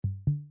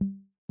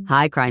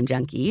Hi, Crime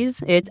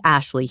Junkies. It's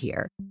Ashley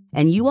here.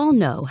 And you all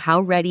know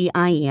how ready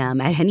I am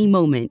at any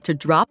moment to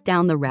drop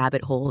down the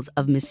rabbit holes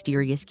of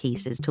mysterious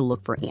cases to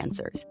look for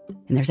answers.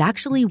 And there's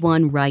actually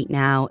one right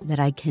now that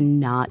I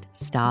cannot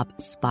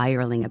stop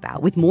spiraling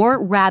about, with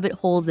more rabbit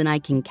holes than I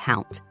can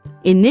count.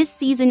 In this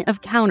season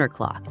of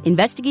Counterclock,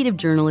 investigative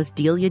journalist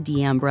Delia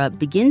D'Ambra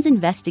begins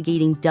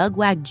investigating Doug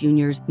Wag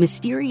Jr.'s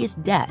mysterious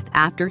death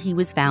after he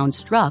was found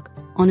struck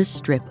on a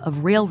strip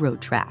of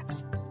railroad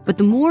tracks. But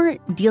the more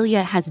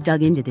Delia has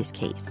dug into this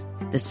case,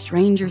 the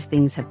stranger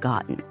things have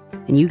gotten.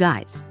 And you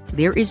guys,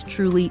 there is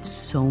truly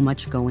so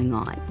much going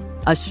on.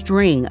 A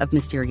string of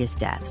mysterious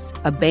deaths,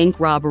 a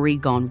bank robbery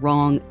gone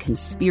wrong,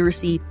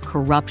 conspiracy,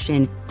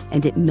 corruption,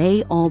 and it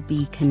may all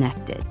be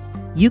connected.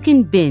 You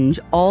can binge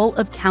all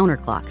of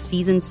Counterclock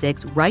Season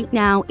 6 right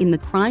now in the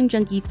Crime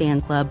Junkie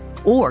fan club,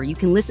 or you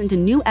can listen to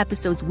new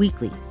episodes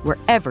weekly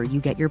wherever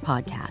you get your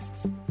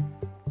podcasts.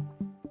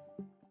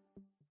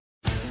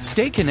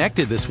 Stay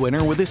connected this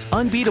winter with this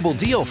unbeatable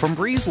deal from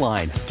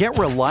BreezeLine. Get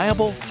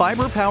reliable,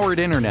 fiber-powered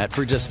internet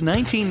for just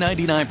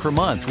 $19.99 per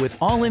month with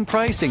all-in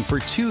pricing for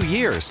 2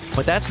 years.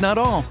 But that's not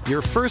all.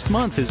 Your first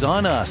month is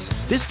on us.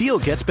 This deal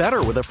gets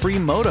better with a free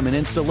modem and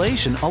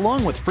installation,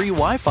 along with free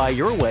Wi-Fi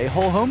your way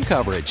whole home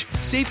coverage.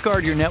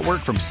 Safeguard your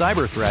network from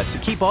cyber threats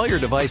and keep all your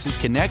devices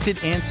connected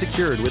and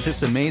secured with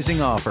this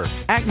amazing offer.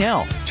 Act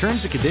now.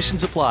 Terms and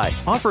conditions apply.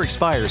 Offer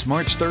expires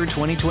March 3rd,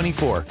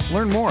 2024.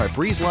 Learn more at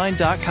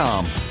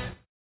breezeline.com.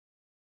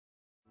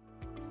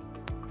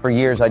 For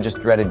years, I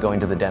just dreaded going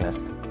to the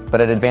dentist.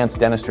 But at Advanced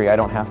Dentistry, I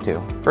don't have to.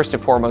 First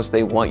and foremost,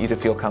 they want you to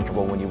feel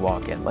comfortable when you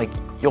walk in. Like,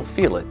 you'll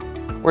feel it.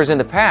 Whereas in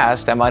the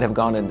past, I might have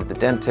gone into the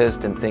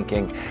dentist and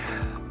thinking,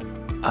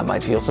 I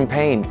might feel some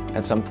pain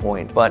at some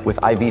point. But with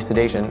IV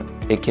sedation,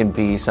 it can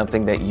be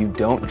something that you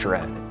don't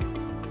dread.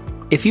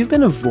 If you've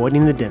been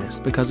avoiding the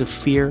dentist because of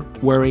fear,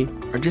 worry,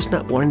 or just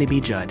not wanting to be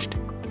judged,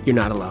 you're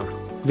not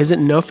alone. Visit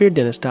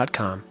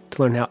NoFearDentist.com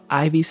to learn how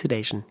IV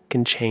sedation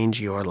can change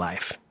your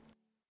life.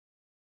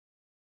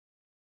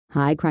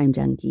 Hi, Crime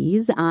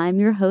Junkies. I'm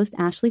your host,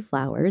 Ashley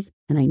Flowers.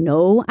 And I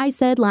know I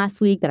said last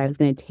week that I was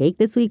going to take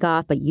this week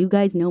off, but you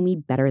guys know me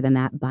better than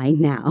that by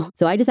now.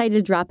 So I decided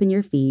to drop in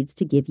your feeds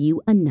to give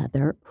you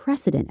another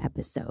precedent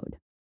episode.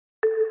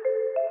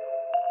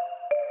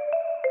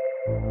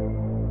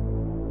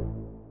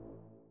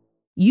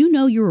 You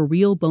know you're a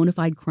real bona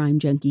fide crime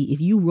junkie if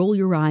you roll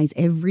your eyes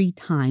every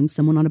time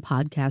someone on a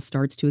podcast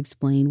starts to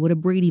explain what a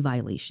Brady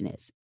violation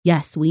is.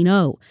 Yes, we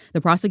know.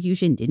 The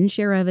prosecution didn't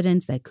share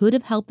evidence that could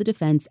have helped the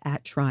defense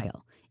at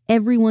trial.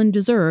 Everyone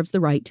deserves the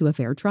right to a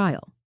fair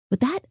trial. But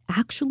that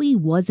actually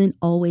wasn't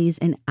always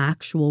an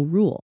actual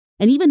rule.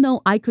 And even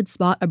though I could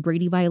spot a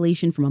Brady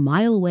violation from a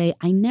mile away,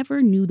 I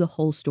never knew the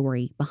whole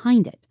story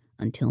behind it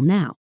until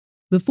now.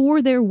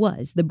 Before there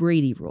was the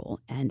Brady rule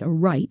and a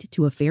right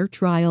to a fair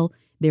trial,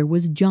 there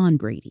was John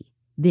Brady.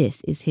 This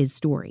is his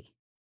story.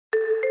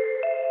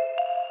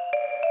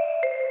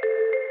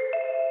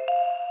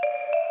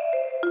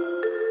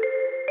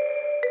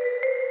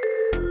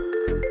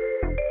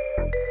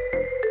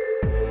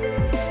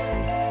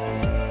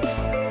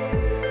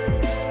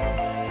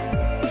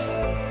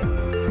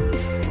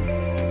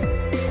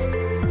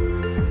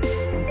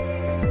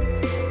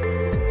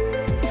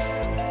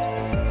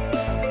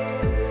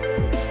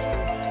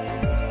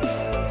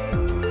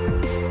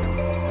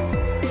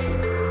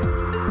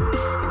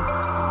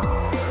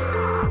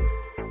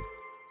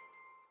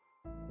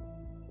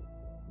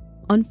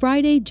 On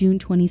Friday, June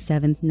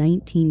 27,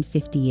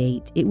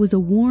 1958, it was a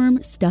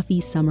warm,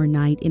 stuffy summer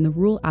night in the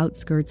rural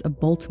outskirts of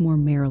Baltimore,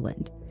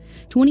 Maryland.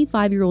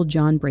 25-year-old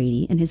John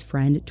Brady and his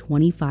friend,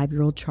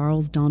 25-year-old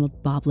Charles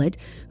Donald Boblet,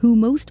 who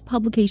most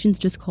publications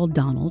just called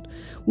Donald,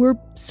 were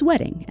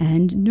sweating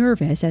and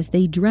nervous as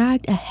they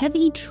dragged a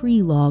heavy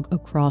tree log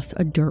across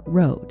a dirt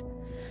road.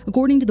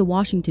 According to the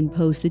Washington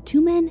Post, the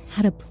two men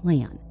had a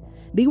plan.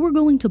 They were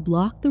going to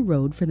block the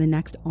road for the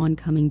next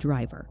oncoming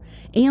driver,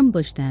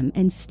 ambush them,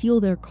 and steal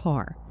their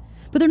car.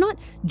 But they're not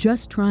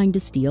just trying to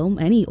steal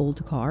any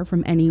old car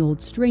from any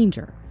old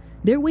stranger.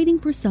 They're waiting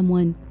for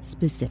someone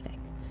specific.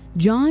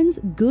 John's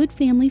good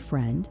family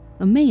friend,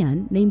 a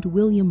man named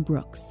William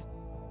Brooks.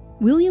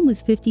 William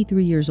was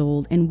 53 years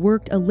old and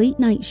worked a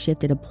late-night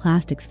shift at a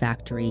plastics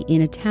factory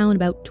in a town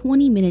about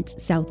 20 minutes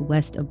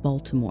southwest of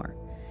Baltimore.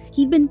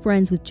 He'd been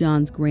friends with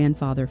John's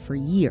grandfather for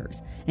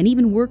years, and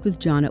even worked with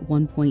John at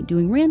one point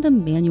doing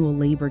random manual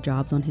labor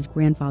jobs on his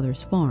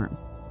grandfather's farm.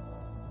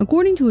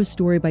 According to a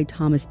story by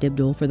Thomas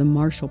Dibdale for the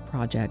Marshall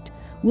Project,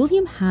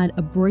 William had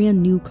a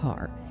brand new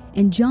car,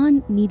 and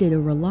John needed a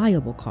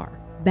reliable car,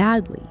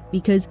 badly,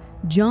 because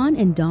John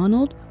and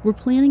Donald were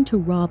planning to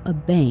rob a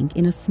bank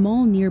in a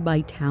small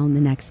nearby town the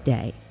next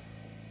day.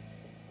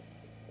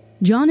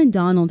 John and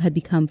Donald had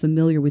become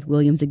familiar with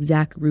William's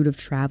exact route of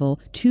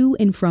travel to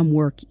and from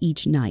work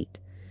each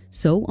night.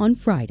 So on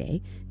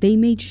Friday, they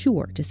made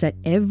sure to set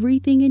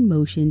everything in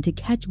motion to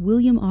catch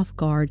William off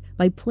guard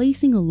by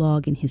placing a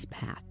log in his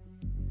path.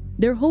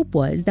 Their hope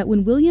was that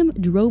when William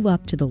drove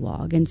up to the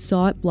log and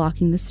saw it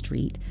blocking the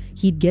street,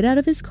 he'd get out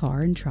of his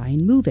car and try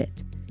and move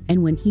it.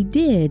 And when he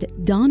did,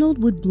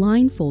 Donald would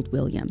blindfold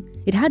William.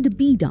 It had to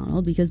be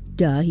Donald because,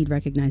 he'd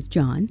recognize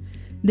John.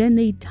 Then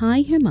they'd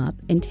tie him up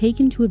and take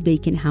him to a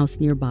vacant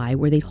house nearby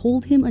where they'd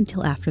hold him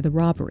until after the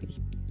robbery.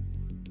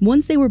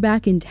 Once they were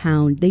back in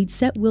town, they'd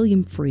set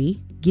William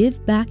free,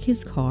 give back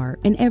his car,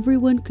 and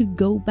everyone could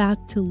go back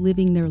to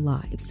living their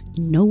lives.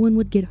 No one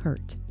would get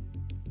hurt.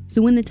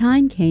 So when the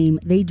time came,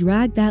 they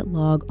dragged that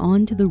log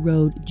onto the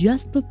road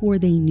just before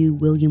they knew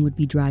William would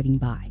be driving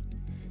by.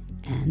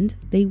 And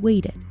they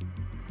waited.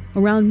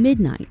 Around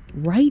midnight,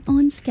 right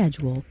on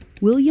schedule,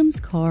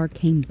 William's car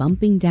came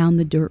bumping down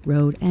the dirt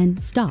road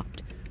and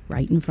stopped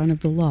right in front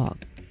of the log.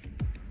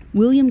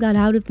 William got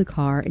out of the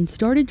car and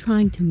started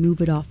trying to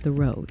move it off the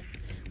road,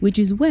 which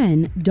is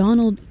when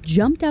Donald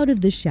jumped out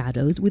of the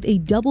shadows with a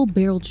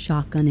double-barreled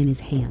shotgun in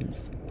his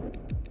hands.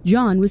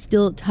 John was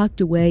still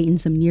tucked away in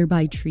some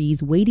nearby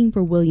trees, waiting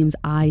for William's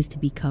eyes to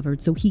be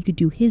covered so he could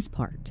do his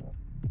part.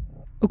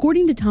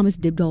 According to Thomas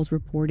Dibdall's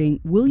reporting,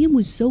 William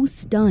was so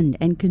stunned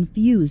and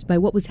confused by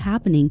what was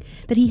happening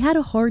that he had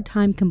a hard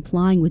time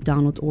complying with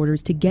Donald's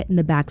orders to get in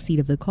the back seat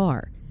of the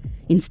car.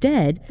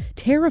 Instead,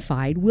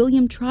 terrified,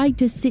 William tried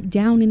to sit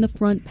down in the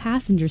front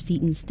passenger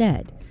seat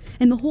instead.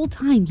 And the whole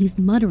time he's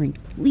muttering,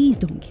 "Please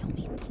don't kill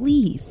me,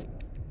 please."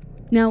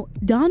 Now,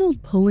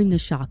 Donald pulling the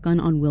shotgun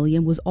on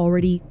William was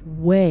already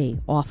way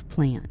off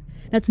plan.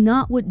 That's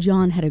not what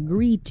John had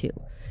agreed to.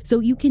 So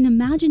you can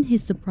imagine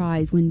his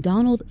surprise when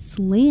Donald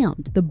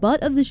slammed the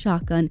butt of the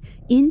shotgun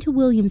into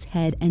William's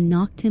head and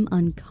knocked him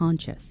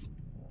unconscious.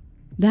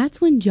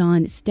 That's when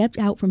John stepped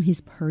out from his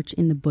perch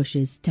in the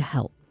bushes to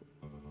help.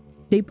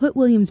 They put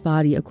William's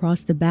body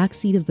across the back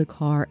seat of the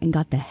car and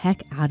got the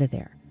heck out of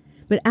there.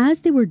 But as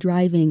they were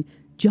driving,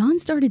 John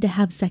started to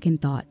have second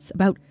thoughts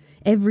about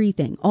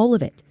everything, all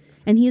of it,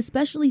 and he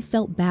especially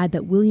felt bad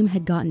that William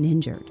had gotten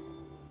injured.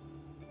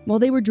 While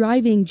they were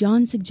driving,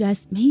 John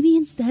suggests maybe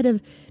instead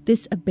of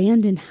this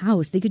abandoned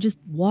house, they could just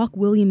walk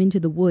William into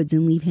the woods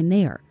and leave him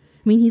there.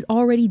 I mean, he's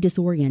already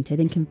disoriented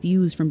and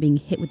confused from being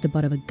hit with the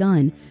butt of a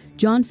gun.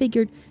 John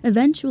figured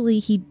eventually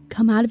he'd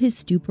come out of his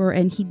stupor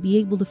and he'd be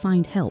able to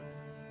find help.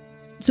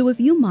 So a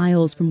few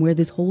miles from where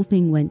this whole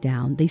thing went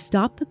down, they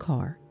stopped the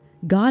car,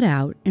 got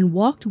out, and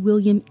walked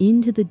William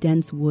into the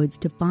dense woods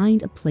to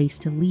find a place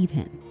to leave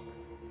him.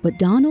 But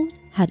Donald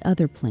had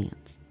other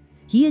plans.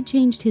 He had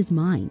changed his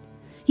mind.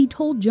 He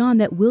told John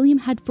that William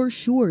had for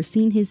sure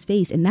seen his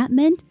face, and that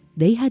meant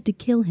they had to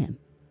kill him.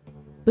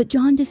 But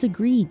John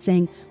disagreed,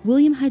 saying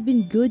William had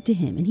been good to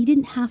him and he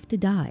didn't have to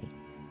die.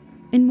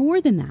 And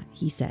more than that,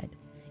 he said,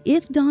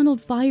 if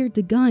Donald fired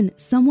the gun,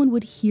 someone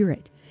would hear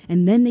it,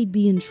 and then they'd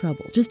be in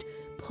trouble. Just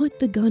put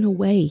the gun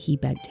away, he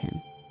begged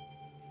him.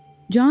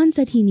 John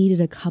said he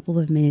needed a couple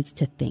of minutes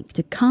to think,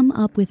 to come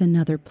up with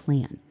another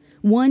plan.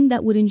 One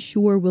that would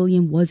ensure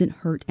William wasn't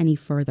hurt any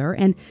further,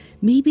 and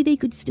maybe they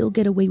could still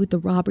get away with the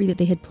robbery that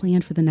they had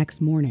planned for the next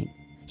morning.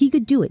 He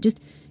could do it, just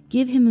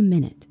give him a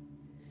minute.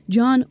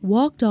 John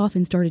walked off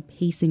and started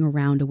pacing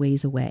around a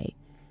ways away.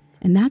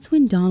 And that's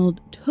when Donald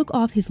took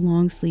off his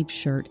long-sleeved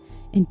shirt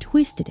and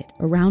twisted it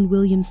around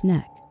William's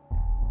neck.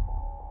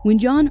 When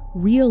John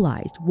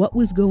realized what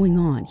was going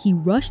on, he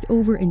rushed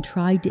over and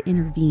tried to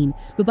intervene,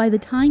 but by the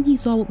time he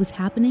saw what was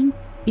happening,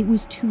 it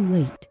was too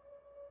late.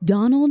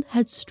 Donald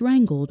had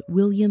strangled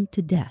William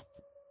to death.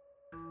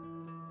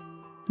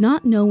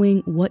 Not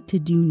knowing what to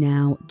do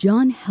now,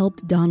 John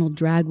helped Donald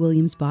drag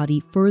William's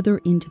body further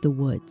into the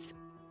woods.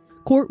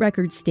 Court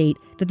records state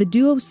that the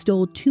duo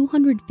stole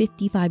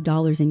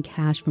 $255 in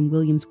cash from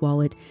William's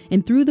wallet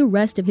and threw the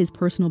rest of his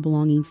personal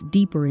belongings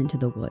deeper into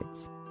the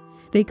woods.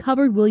 They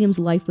covered William's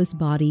lifeless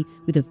body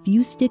with a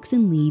few sticks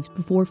and leaves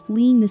before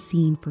fleeing the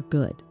scene for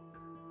good.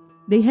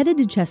 They headed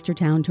to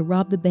Chestertown to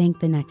rob the bank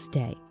the next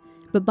day,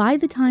 but by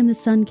the time the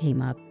sun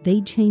came up,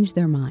 they'd changed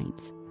their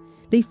minds.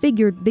 They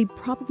figured they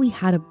probably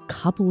had a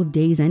couple of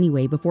days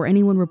anyway before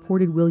anyone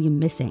reported William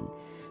missing,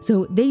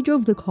 so they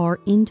drove the car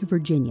into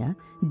Virginia,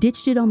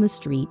 ditched it on the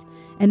street,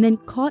 and then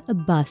caught a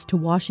bus to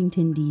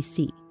Washington,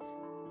 D.C.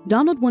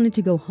 Donald wanted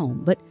to go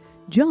home, but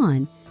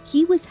John,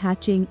 he was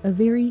hatching a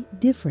very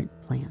different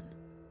plan.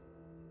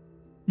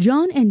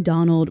 John and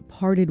Donald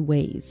parted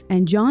ways,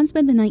 and John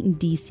spent the night in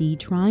D.C.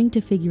 trying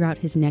to figure out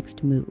his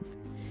next move.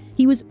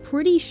 He was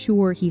pretty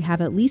sure he'd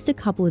have at least a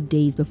couple of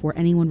days before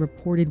anyone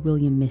reported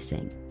William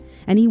missing,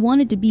 and he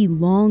wanted to be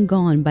long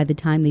gone by the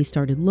time they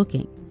started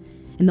looking.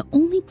 And the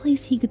only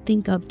place he could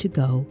think of to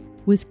go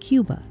was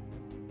Cuba.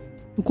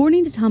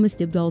 According to Thomas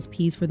Dibdall's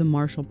piece for the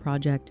Marshall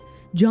Project,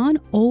 John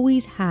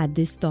always had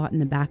this thought in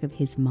the back of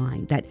his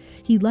mind that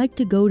he'd like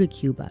to go to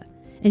Cuba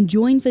and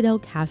join Fidel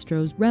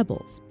Castro's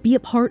rebels, be a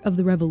part of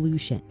the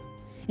revolution.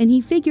 And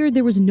he figured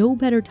there was no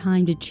better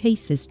time to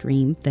chase this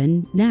dream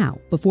than now,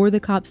 before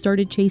the cops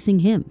started chasing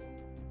him.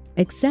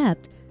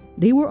 Except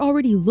they were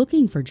already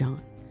looking for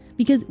John,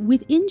 because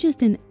within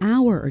just an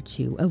hour or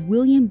two of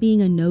William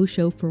being a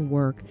no-show for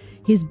work,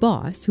 his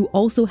boss, who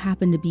also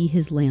happened to be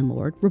his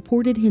landlord,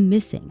 reported him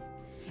missing.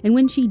 And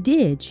when she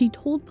did, she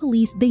told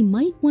police they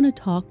might want to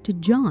talk to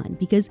John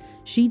because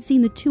she'd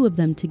seen the two of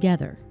them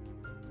together.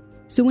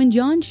 So when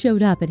John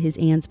showed up at his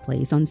aunt's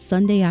place on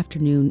Sunday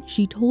afternoon,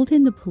 she told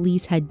him the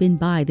police had been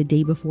by the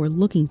day before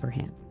looking for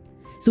him.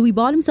 So he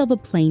bought himself a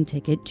plane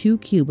ticket to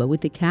Cuba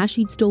with the cash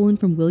he'd stolen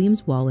from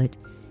William's wallet,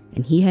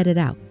 and he headed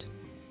out.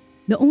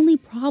 The only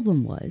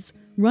problem was,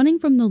 running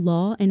from the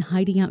law and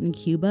hiding out in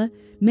Cuba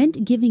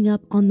meant giving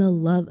up on the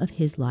love of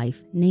his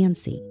life,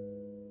 Nancy.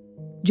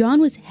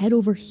 John was head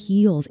over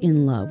heels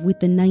in love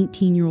with the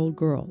 19-year-old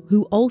girl,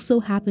 who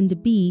also happened to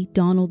be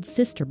Donald's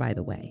sister, by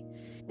the way,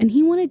 and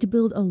he wanted to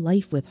build a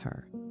life with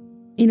her.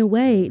 In a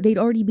way, they'd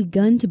already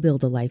begun to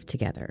build a life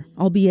together,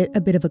 albeit a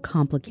bit of a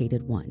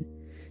complicated one.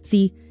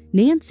 See,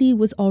 Nancy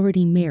was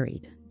already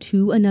married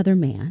to another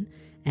man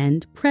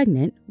and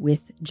pregnant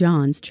with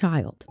John's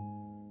child.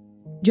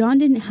 John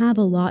didn't have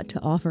a lot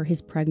to offer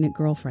his pregnant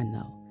girlfriend,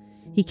 though.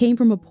 He came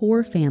from a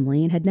poor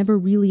family and had never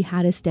really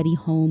had a steady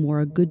home or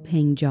a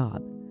good-paying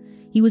job.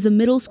 He was a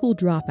middle school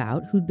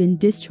dropout who'd been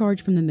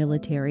discharged from the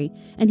military,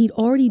 and he'd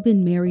already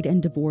been married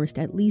and divorced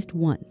at least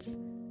once.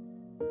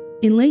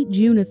 In late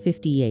June of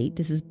 '58,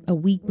 this is a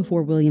week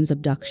before William's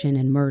abduction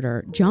and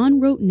murder, John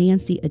wrote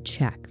Nancy a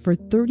check for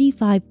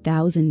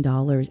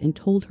 $35,000 and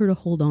told her to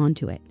hold on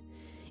to it.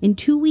 In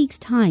 2 weeks'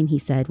 time, he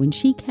said, when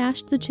she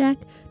cashed the check,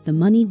 the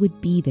money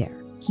would be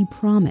there. He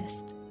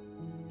promised.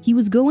 He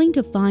was going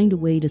to find a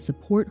way to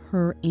support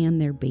her and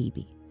their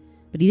baby,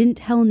 but he didn't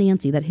tell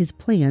Nancy that his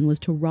plan was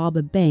to rob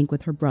a bank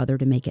with her brother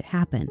to make it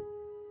happen.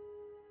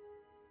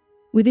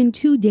 Within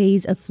 2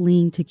 days of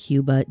fleeing to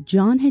Cuba,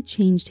 John had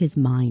changed his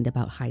mind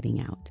about hiding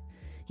out.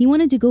 He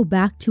wanted to go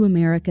back to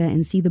America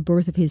and see the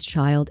birth of his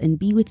child and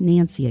be with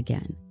Nancy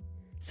again.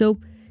 So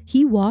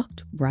he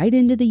walked right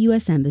into the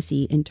U.S.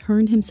 Embassy and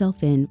turned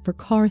himself in for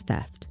car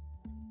theft.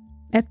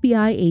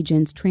 FBI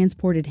agents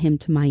transported him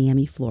to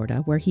Miami,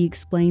 Florida, where he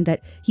explained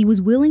that he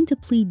was willing to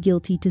plead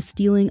guilty to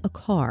stealing a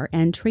car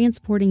and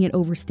transporting it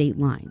over state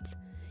lines.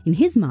 In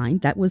his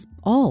mind, that was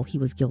all he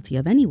was guilty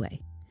of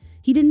anyway.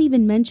 He didn't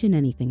even mention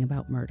anything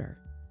about murder.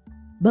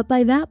 But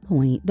by that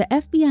point, the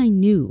FBI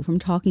knew from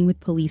talking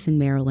with police in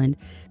Maryland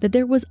that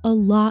there was a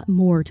lot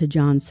more to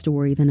John's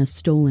story than a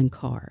stolen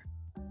car.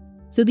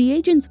 So the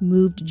agents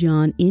moved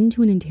John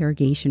into an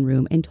interrogation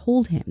room and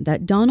told him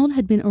that Donald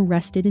had been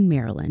arrested in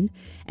Maryland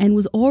and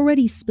was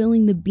already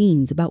spilling the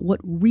beans about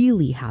what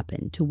really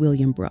happened to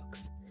William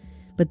Brooks.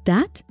 But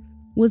that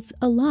was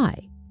a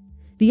lie.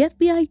 The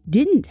FBI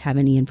didn't have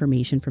any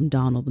information from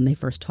Donald when they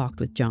first talked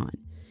with John.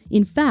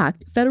 In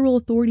fact, federal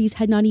authorities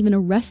had not even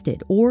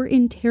arrested or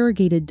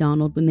interrogated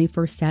Donald when they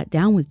first sat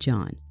down with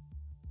John.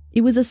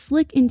 It was a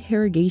slick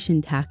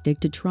interrogation tactic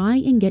to try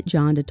and get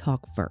John to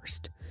talk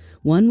first,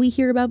 one we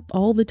hear about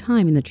all the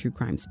time in the true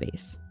crime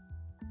space.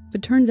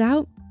 But turns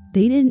out,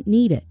 they didn't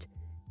need it,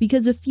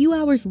 because a few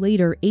hours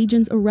later,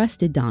 agents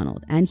arrested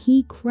Donald, and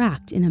he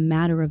cracked in a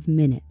matter of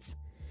minutes.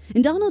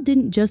 And Donald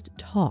didn't just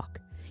talk.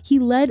 He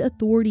led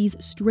authorities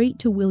straight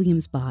to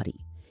William's body.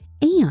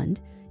 And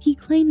he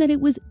claimed that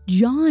it was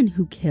John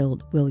who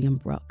killed William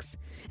Brooks,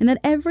 and that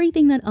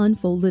everything that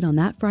unfolded on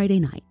that Friday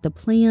night, the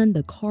plan,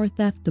 the car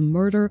theft, the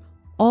murder,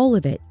 all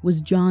of it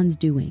was John's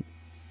doing.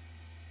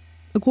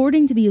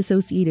 According to the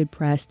Associated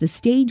Press, the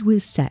stage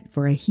was set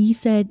for a he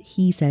said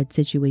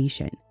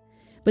situation.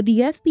 But the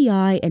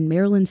FBI and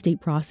Maryland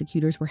state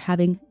prosecutors were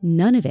having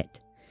none of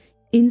it.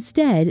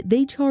 Instead,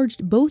 they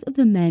charged both of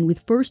the men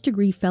with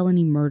first-degree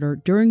felony murder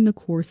during the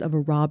course of a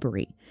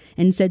robbery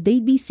and said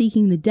they'd be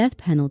seeking the death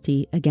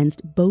penalty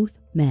against both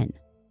men.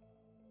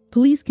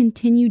 Police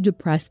continued to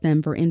press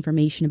them for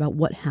information about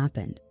what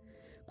happened.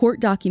 Court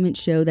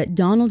documents show that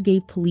Donald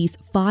gave police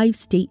 5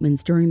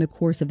 statements during the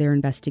course of their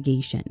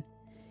investigation.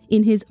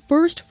 In his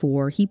first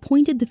 4, he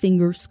pointed the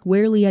finger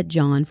squarely at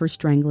John for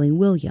strangling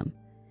William.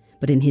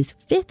 But in his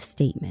 5th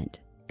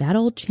statement, that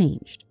all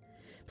changed.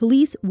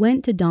 Police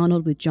went to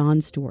Donald with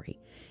John's story,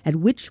 at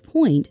which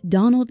point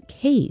Donald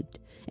caved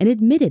and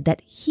admitted that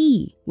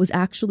he was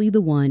actually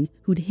the one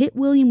who'd hit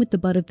William with the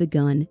butt of the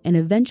gun and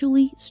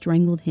eventually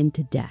strangled him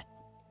to death.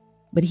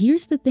 But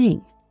here's the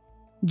thing.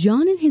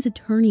 John and his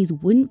attorneys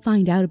wouldn't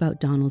find out about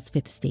Donald's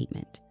 5th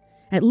statement,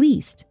 at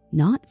least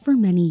not for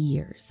many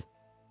years.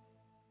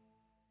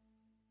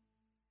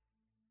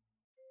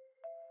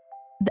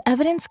 The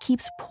evidence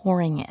keeps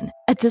pouring in.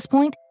 At this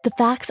point, the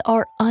facts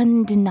are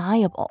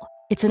undeniable.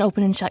 It's an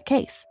open and shut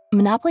case.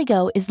 Monopoly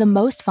Go is the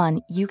most fun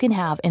you can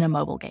have in a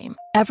mobile game.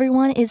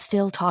 Everyone is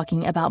still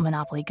talking about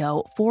Monopoly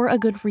Go for a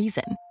good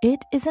reason.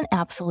 It is an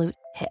absolute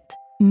hit.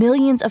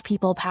 Millions of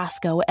people pass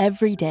Go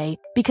every day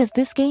because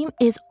this game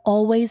is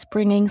always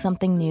bringing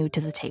something new to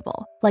the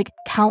table. Like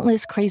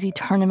countless crazy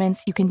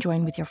tournaments you can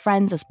join with your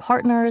friends as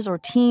partners or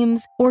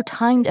teams, or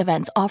timed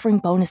events offering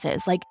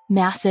bonuses like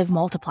massive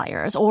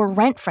multipliers or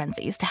rent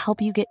frenzies to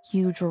help you get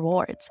huge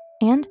rewards.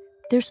 And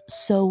there's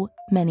so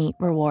many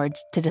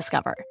rewards to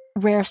discover.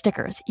 Rare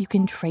stickers you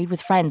can trade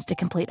with friends to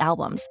complete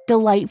albums,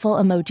 delightful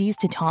emojis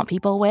to taunt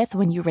people with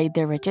when you raid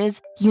their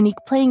riches, unique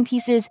playing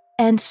pieces,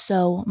 and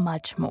so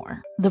much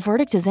more. The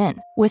verdict is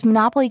in. With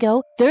Monopoly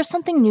Go, there's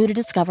something new to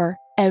discover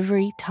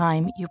every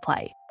time you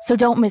play. So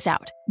don't miss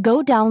out.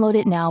 Go download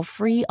it now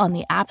free on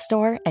the App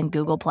Store and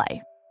Google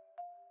Play.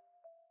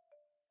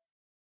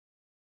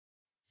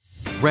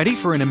 Ready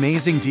for an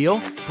amazing deal?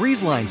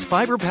 BreezeLine's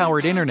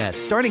fiber-powered internet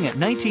starting at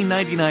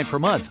 $19.99 per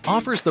month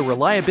offers the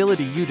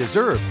reliability you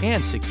deserve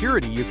and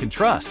security you can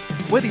trust.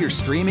 Whether you're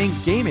streaming,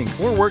 gaming,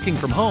 or working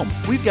from home,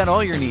 we've got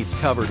all your needs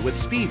covered with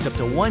speeds up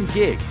to 1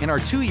 gig and our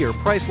 2-year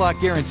price lock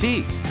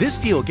guarantee. This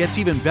deal gets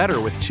even better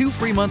with 2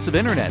 free months of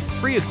internet,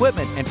 free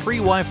equipment, and free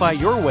Wi-Fi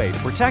your way to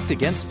protect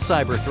against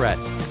cyber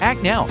threats.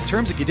 Act now.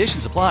 Terms and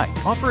conditions apply.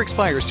 Offer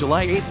expires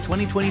July 8th,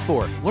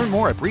 2024. Learn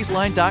more at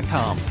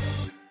breezeline.com.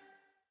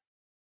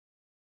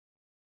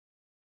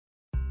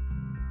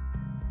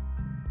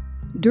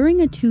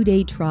 During a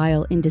 2-day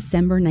trial in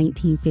December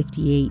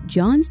 1958,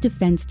 John's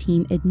defense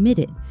team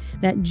admitted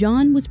that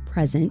John was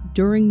present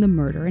during the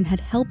murder and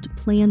had helped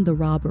plan the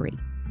robbery.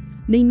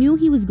 They knew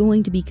he was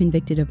going to be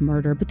convicted of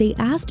murder, but they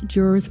asked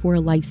jurors for a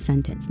life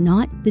sentence,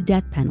 not the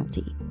death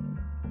penalty.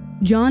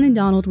 John and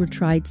Donald were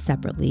tried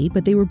separately,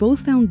 but they were both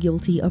found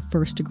guilty of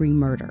first-degree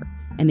murder,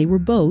 and they were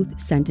both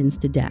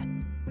sentenced to death.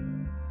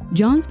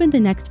 John spent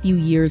the next few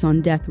years on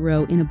death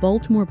row in a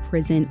Baltimore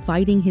prison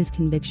fighting his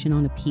conviction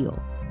on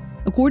appeal.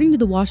 According to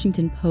the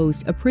Washington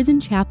Post, a prison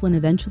chaplain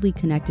eventually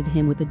connected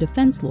him with a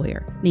defense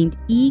lawyer named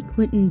E.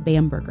 Clinton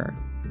Bamberger,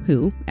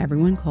 who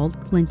everyone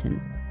called Clinton.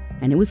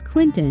 And it was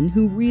Clinton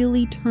who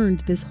really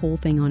turned this whole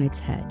thing on its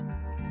head.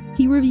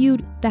 He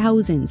reviewed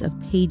thousands of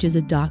pages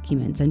of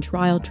documents and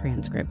trial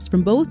transcripts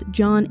from both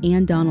John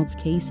and Donald's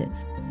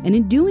cases, and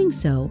in doing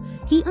so,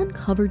 he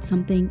uncovered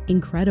something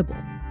incredible.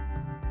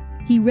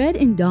 He read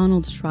in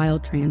Donald's trial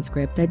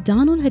transcript that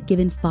Donald had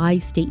given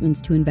 5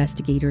 statements to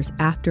investigators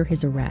after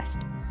his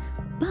arrest.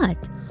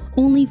 But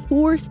only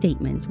 4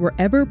 statements were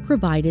ever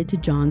provided to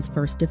John's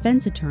first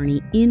defense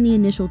attorney in the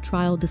initial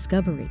trial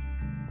discovery.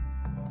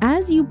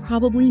 As you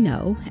probably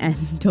know, and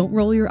don't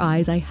roll your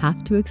eyes, I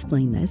have to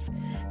explain this,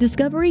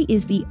 discovery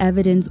is the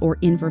evidence or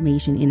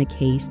information in a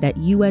case that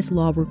U.S.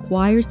 law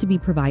requires to be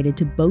provided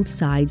to both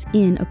sides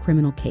in a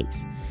criminal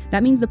case.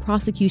 That means the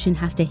prosecution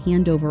has to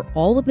hand over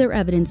all of their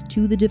evidence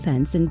to the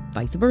defense and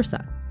vice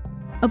versa.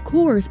 Of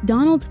course,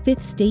 Donald's 5th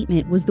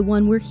statement was the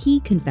one where he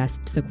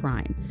confessed to the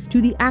crime,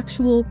 to the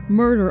actual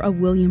murder of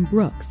William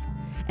Brooks.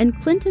 And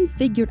Clinton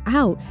figured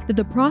out that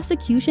the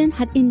prosecution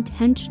had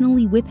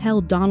intentionally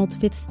withheld Donald's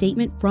 5th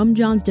statement from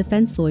John's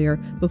defense lawyer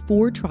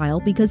before trial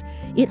because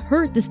it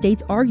hurt the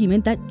state's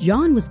argument that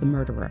John was the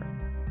murderer.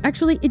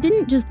 Actually, it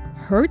didn't just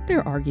hurt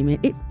their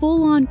argument, it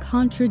full-on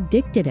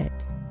contradicted it.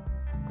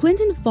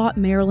 Clinton fought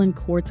Maryland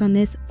courts on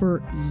this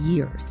for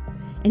years,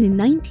 and in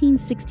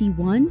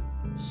 1961,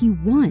 he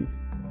won.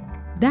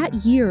 That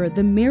year,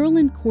 the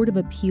Maryland Court of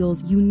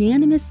Appeals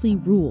unanimously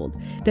ruled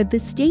that the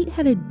state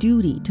had a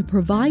duty to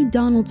provide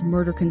Donald's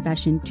murder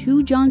confession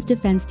to John's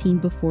defense team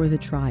before the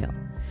trial.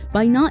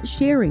 By not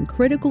sharing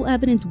critical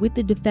evidence with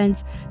the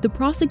defense, the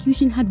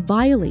prosecution had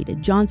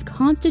violated John's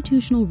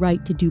constitutional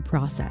right to due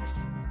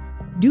process.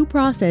 Due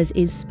process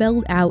is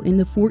spelled out in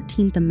the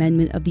 14th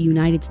Amendment of the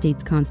United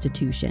States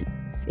Constitution.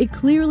 It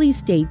clearly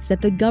states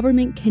that the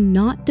government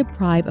cannot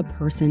deprive a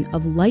person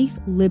of life,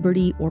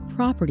 liberty, or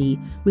property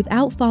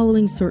without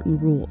following certain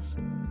rules.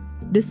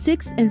 The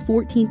 6th and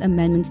 14th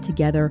Amendments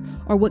together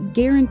are what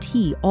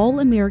guarantee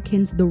all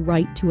Americans the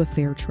right to a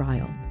fair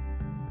trial.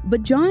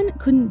 But John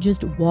couldn't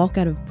just walk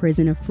out of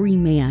prison a free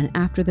man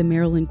after the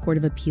Maryland Court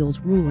of Appeals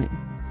ruling.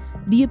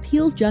 The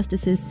appeals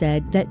justices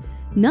said that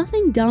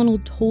nothing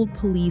Donald told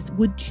police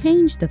would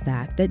change the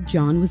fact that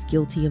John was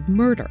guilty of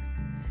murder.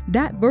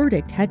 That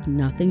verdict had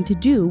nothing to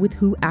do with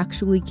who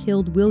actually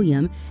killed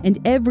William and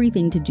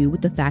everything to do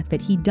with the fact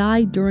that he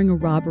died during a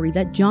robbery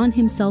that John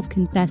himself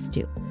confessed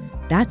to.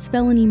 That's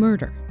felony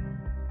murder.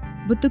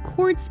 But the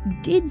courts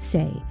did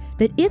say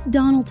that if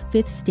Donald's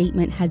 5th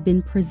statement had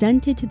been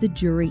presented to the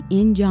jury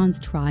in John's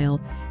trial,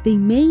 they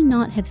may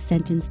not have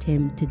sentenced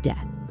him to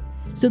death.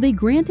 So they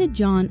granted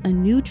John a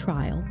new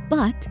trial,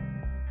 but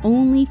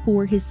only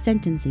for his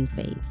sentencing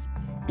phase.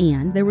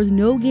 And there was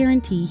no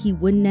guarantee he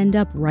wouldn't end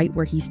up right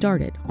where he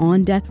started,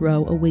 on death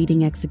row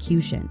awaiting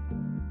execution.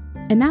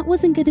 And that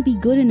wasn't going to be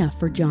good enough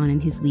for John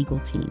and his legal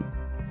team.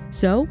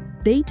 So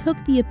they took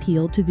the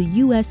appeal to the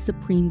U.S.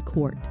 Supreme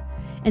Court.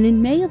 And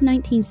in May of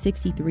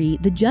 1963,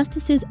 the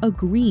justices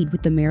agreed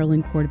with the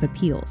Maryland Court of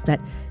Appeals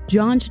that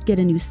John should get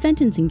a new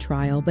sentencing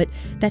trial, but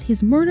that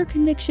his murder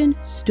conviction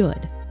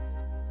stood.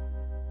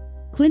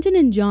 Clinton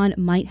and John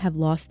might have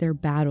lost their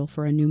battle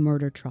for a new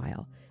murder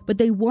trial, but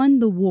they won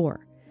the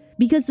war.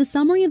 Because the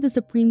summary of the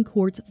Supreme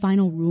Court's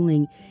final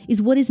ruling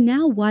is what is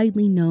now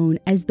widely known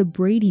as the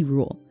Brady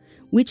Rule,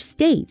 which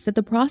states that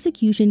the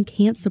prosecution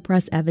can't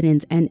suppress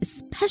evidence, and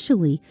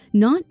especially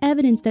not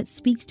evidence that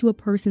speaks to a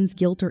person's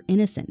guilt or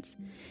innocence.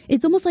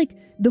 It's almost like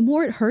the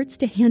more it hurts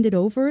to hand it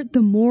over,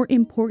 the more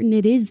important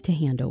it is to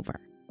hand over.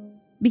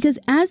 Because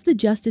as the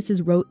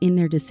justices wrote in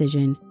their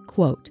decision,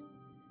 quote,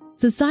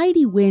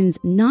 "Society wins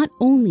not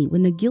only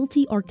when the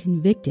guilty are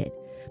convicted,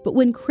 but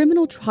when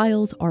criminal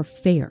trials are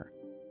fair.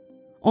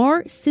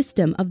 Our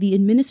system of the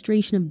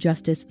administration of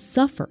justice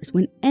suffers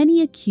when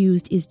any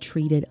accused is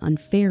treated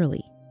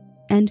unfairly."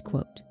 End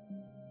quote.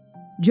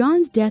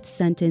 John's death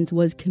sentence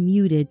was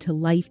commuted to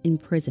life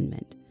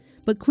imprisonment,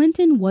 but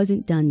Clinton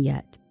wasn't done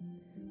yet.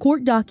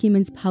 Court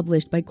documents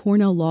published by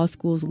Cornell Law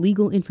School's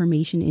Legal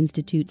Information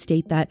Institute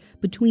state that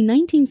between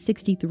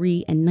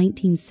 1963 and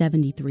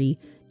 1973,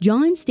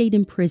 John stayed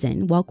in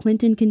prison while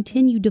Clinton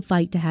continued to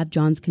fight to have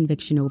John's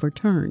conviction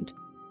overturned.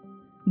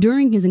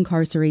 During his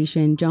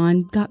incarceration,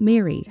 John got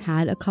married,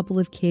 had a couple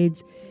of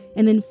kids,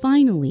 and then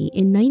finally,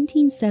 in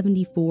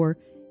 1974,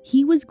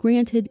 he was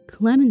granted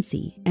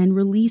clemency and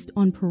released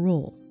on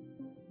parole.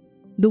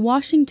 The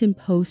Washington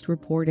Post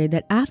reported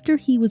that after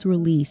he was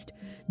released,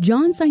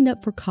 John signed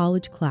up for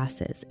college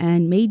classes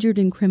and majored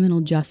in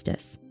criminal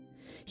justice.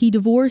 He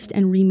divorced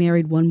and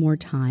remarried one more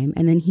time,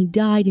 and then he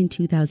died in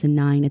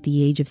 2009 at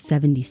the age of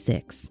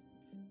 76.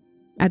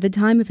 At the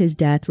time of his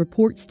death,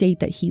 reports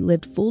state that he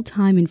lived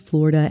full-time in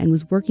Florida and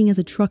was working as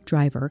a truck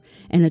driver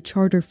and a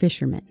charter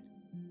fisherman.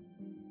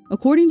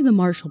 According to the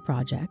Marshall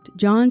Project,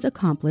 John's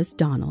accomplice,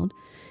 Donald,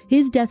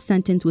 his death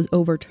sentence was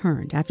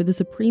overturned after the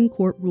Supreme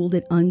Court ruled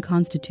it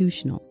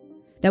unconstitutional.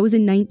 That was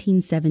in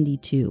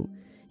 1972.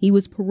 He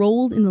was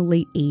paroled in the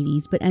late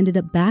 80s, but ended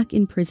up back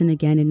in prison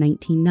again in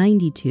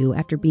 1992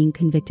 after being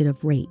convicted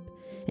of rape,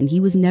 and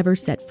he was never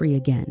set free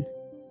again.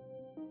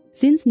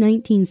 Since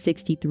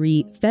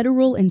 1963,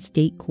 federal and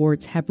state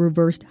courts have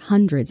reversed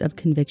hundreds of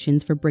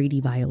convictions for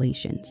Brady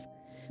violations.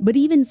 But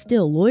even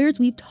still, lawyers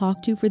we've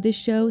talked to for this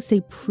show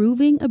say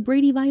proving a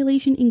Brady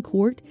violation in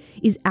court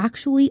is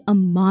actually a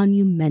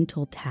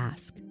monumental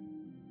task.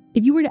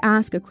 If you were to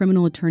ask a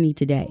criminal attorney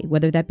today,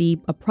 whether that be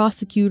a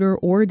prosecutor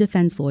or a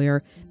defense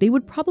lawyer, they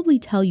would probably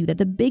tell you that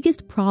the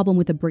biggest problem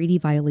with a Brady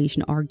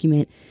violation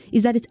argument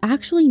is that it's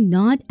actually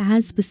not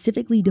as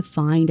specifically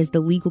defined as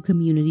the legal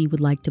community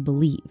would like to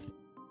believe.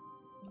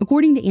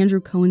 According to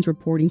Andrew Cohen's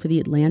reporting for The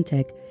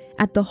Atlantic,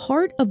 at the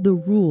heart of the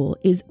rule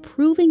is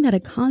proving that a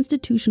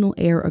constitutional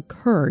error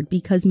occurred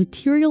because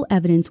material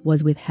evidence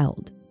was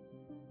withheld.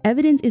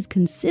 Evidence is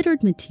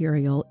considered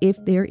material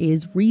if there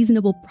is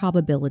reasonable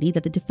probability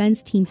that the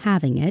defense team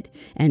having it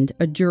and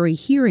a jury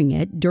hearing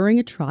it during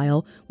a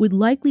trial would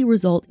likely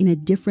result in a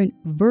different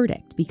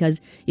verdict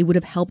because it would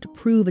have helped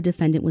prove a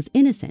defendant was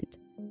innocent.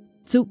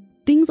 So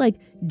things like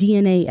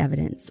DNA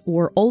evidence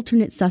or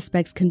alternate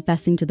suspects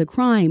confessing to the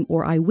crime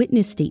or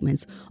eyewitness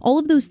statements, all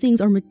of those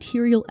things are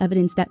material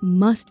evidence that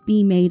must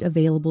be made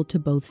available to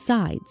both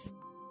sides.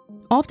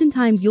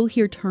 Oftentimes, you'll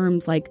hear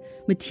terms like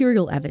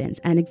material evidence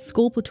and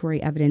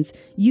exculpatory evidence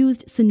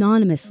used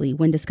synonymously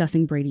when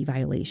discussing Brady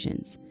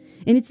violations.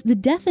 And it's the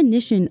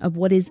definition of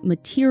what is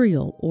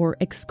material or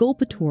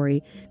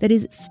exculpatory that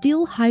is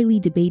still highly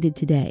debated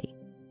today.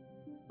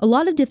 A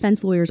lot of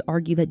defense lawyers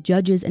argue that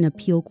judges and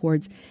appeal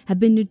courts have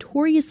been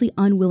notoriously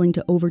unwilling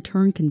to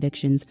overturn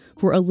convictions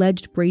for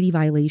alleged Brady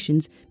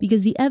violations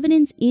because the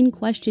evidence in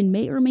question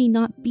may or may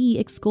not be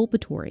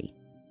exculpatory.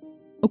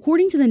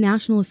 According to the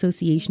National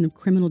Association of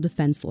Criminal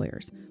Defense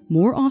Lawyers,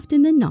 more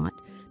often than not,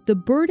 the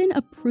burden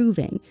of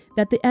proving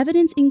that the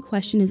evidence in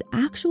question is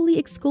actually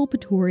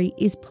exculpatory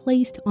is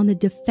placed on the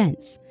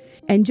defense,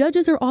 and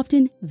judges are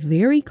often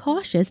very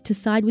cautious to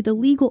side with the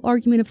legal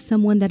argument of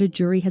someone that a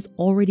jury has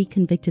already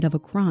convicted of a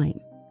crime.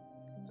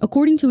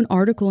 According to an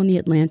article in The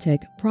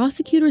Atlantic,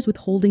 prosecutors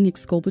withholding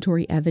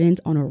exculpatory evidence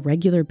on a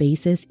regular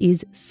basis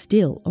is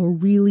still a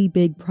really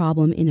big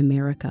problem in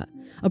America,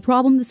 a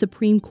problem the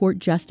Supreme Court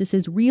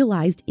justices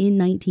realized in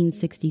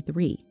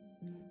 1963.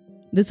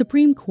 The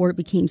Supreme Court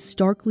became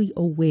starkly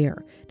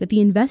aware that the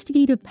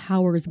investigative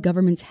powers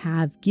governments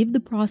have give the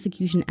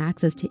prosecution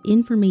access to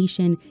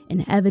information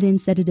and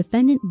evidence that a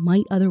defendant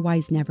might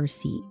otherwise never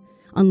see,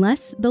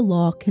 unless the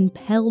law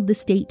compelled the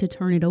state to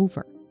turn it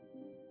over.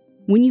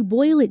 When you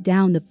boil it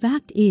down, the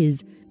fact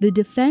is the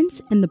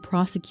defense and the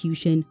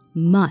prosecution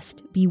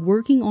must be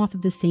working off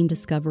of the same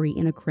discovery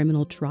in a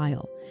criminal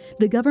trial.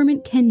 The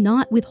government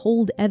cannot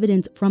withhold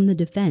evidence from the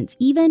defense,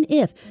 even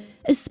if,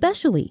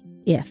 especially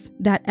if,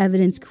 that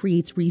evidence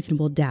creates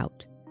reasonable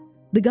doubt.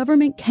 The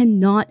government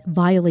cannot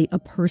violate a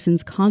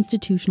person's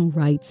constitutional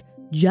rights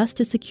just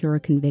to secure a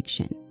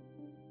conviction.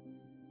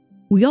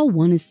 We all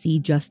want to see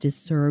justice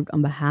served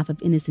on behalf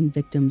of innocent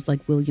victims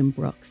like William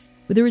Brooks,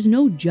 but there is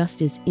no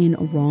justice in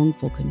a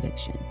wrongful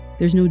conviction.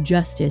 There's no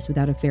justice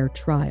without a fair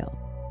trial.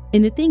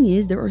 And the thing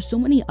is, there are so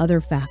many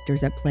other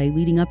factors at play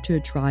leading up to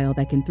a trial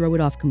that can throw it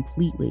off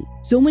completely.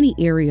 So many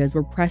areas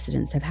where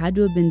precedents have had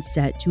to have been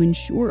set to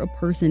ensure a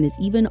person is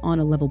even on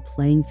a level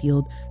playing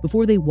field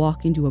before they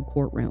walk into a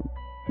courtroom.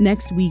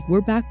 Next week,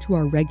 we're back to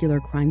our regular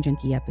Crime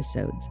Junkie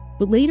episodes.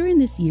 But later in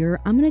this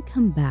year, I'm going to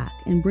come back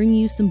and bring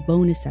you some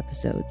bonus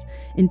episodes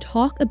and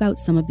talk about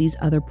some of these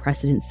other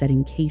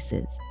precedent-setting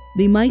cases.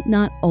 They might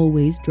not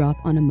always drop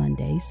on a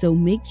Monday, so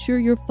make sure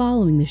you're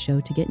following the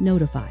show to get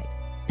notified.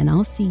 And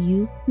I'll see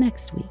you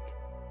next week.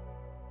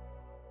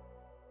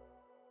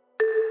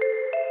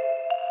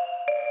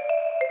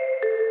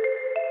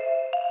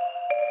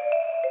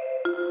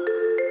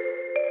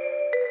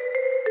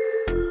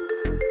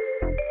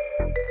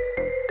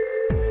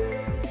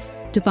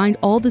 To find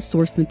all the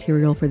source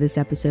material for this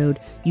episode,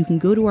 you can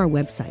go to our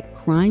website,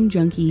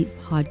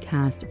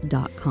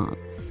 crimejunkiepodcast.com.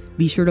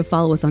 Be sure to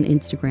follow us on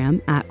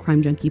Instagram at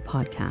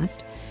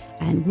crimejunkiepodcast,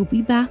 and we'll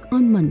be back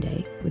on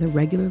Monday with a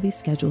regularly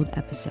scheduled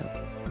episode.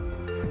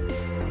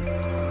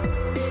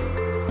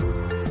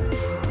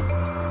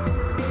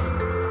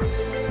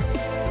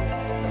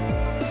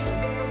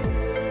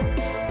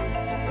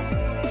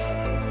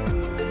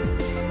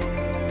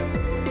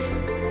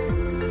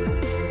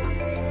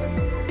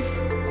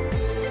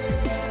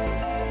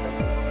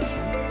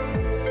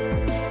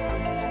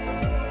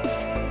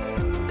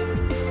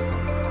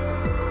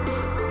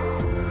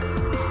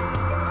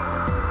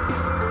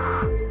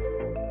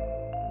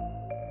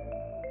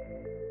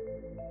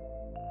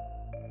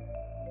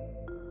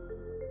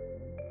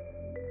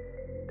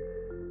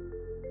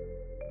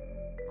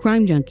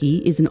 Crime Junkie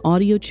is an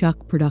Audio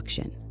Chuck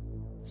production.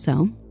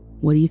 So,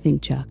 what do you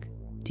think, Chuck?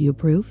 Do you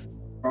approve?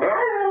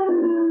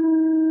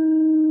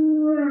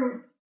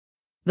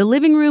 The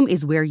living room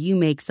is where you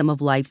make some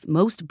of life's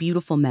most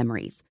beautiful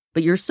memories,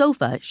 but your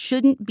sofa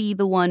shouldn't be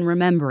the one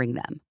remembering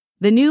them.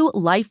 The new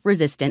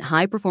life-resistant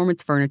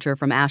high-performance furniture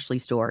from Ashley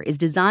Store is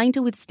designed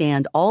to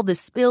withstand all the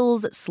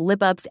spills,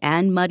 slip-ups,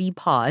 and muddy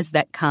paws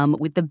that come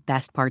with the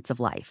best parts of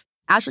life.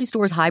 Ashley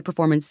Store's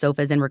high-performance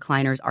sofas and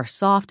recliners are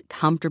soft,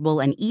 comfortable,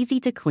 and easy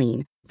to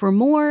clean for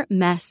more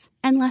mess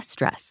and less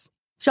stress.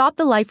 Shop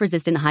the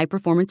life-resistant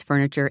high-performance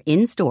furniture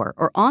in-store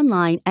or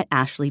online at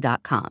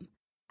ashley.com.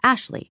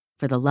 Ashley,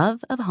 for the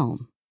love of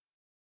home.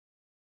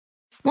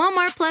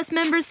 Walmart Plus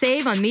members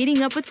save on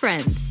meeting up with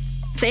friends.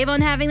 Save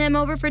on having them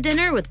over for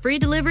dinner with free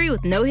delivery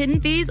with no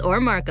hidden fees or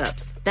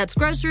markups. That's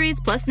groceries,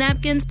 plus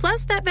napkins,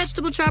 plus that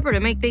vegetable chopper to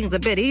make things a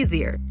bit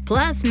easier.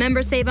 Plus,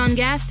 members save on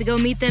gas to go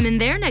meet them in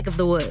their neck of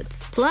the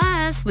woods.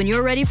 Plus, when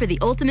you're ready for the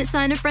ultimate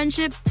sign of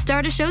friendship,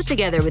 start a show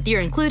together with your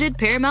included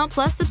Paramount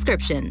Plus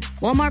subscription.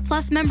 Walmart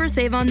Plus members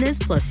save on this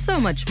plus so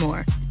much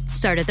more.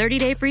 Start a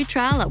 30-day free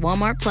trial at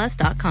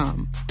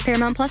walmartplus.com.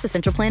 Paramount Plus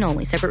Essential Plan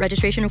only. Separate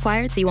registration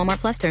required. See Walmart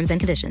Plus terms and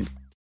conditions.